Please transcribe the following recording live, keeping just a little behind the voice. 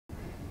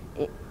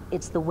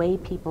it's the way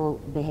people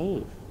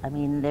behave. I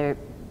mean, they're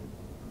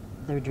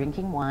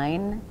drinking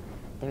wine,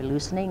 they're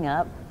loosening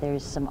up,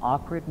 there's some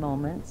awkward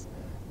moments,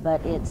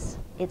 but it's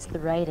the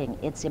writing.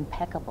 It's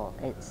impeccable.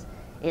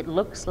 It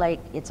looks like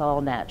it's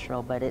all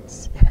natural, but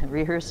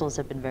rehearsals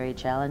have been very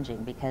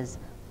challenging because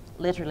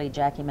literally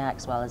Jackie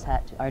Maxwell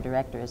our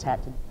director has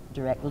had to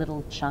direct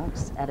little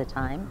chunks at a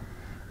time,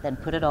 then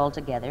put it all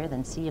together,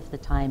 then see if the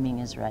timing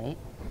is right.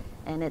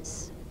 And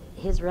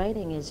his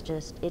writing is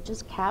it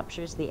just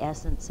captures the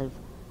essence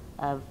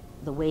of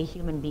the way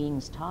human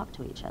beings talk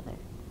to each other.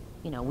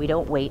 You know, we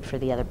don't wait for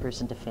the other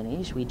person to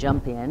finish. We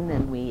jump in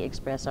and we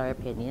express our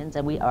opinions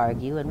and we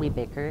argue and we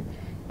bicker,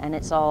 and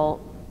it's all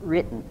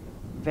written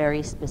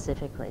very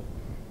specifically.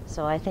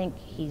 So I think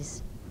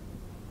his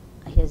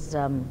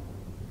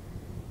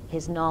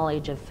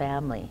knowledge of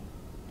family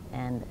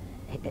and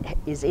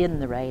is in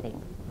the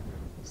writing.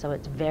 So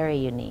it's very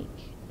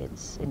unique.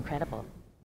 It's incredible.